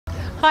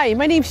Hi,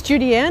 my name's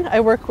Judy Ann. I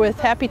work with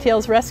Happy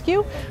Tails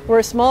Rescue. We're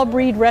a small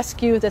breed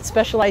rescue that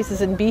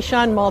specializes in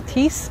Bichon,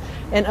 Maltese,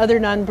 and other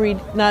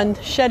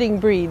non-shedding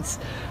breeds.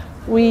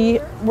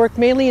 We work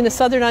mainly in the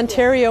southern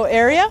Ontario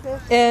area,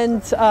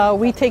 and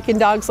we take in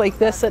dogs like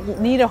this that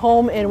need a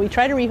home, and we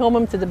try to rehome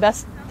them to the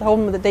best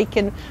home that they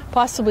can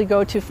possibly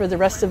go to for the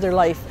rest of their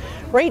life.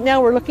 Right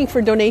now we're looking for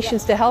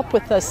donations to help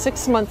with a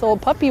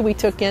 6-month-old puppy we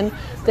took in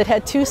that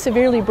had 2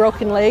 severely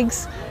broken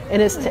legs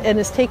and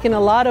has taken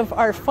a lot of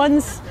our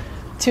funds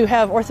to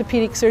have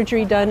orthopedic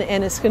surgery done,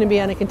 and it's going to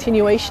be on a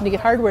continuation to get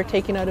hardware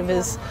taken out of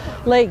his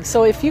legs.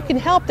 So if you can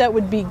help, that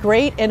would be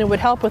great, and it would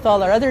help with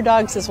all our other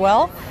dogs as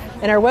well.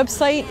 And our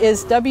website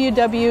is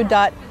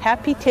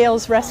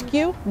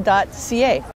www.happytailsrescue.ca.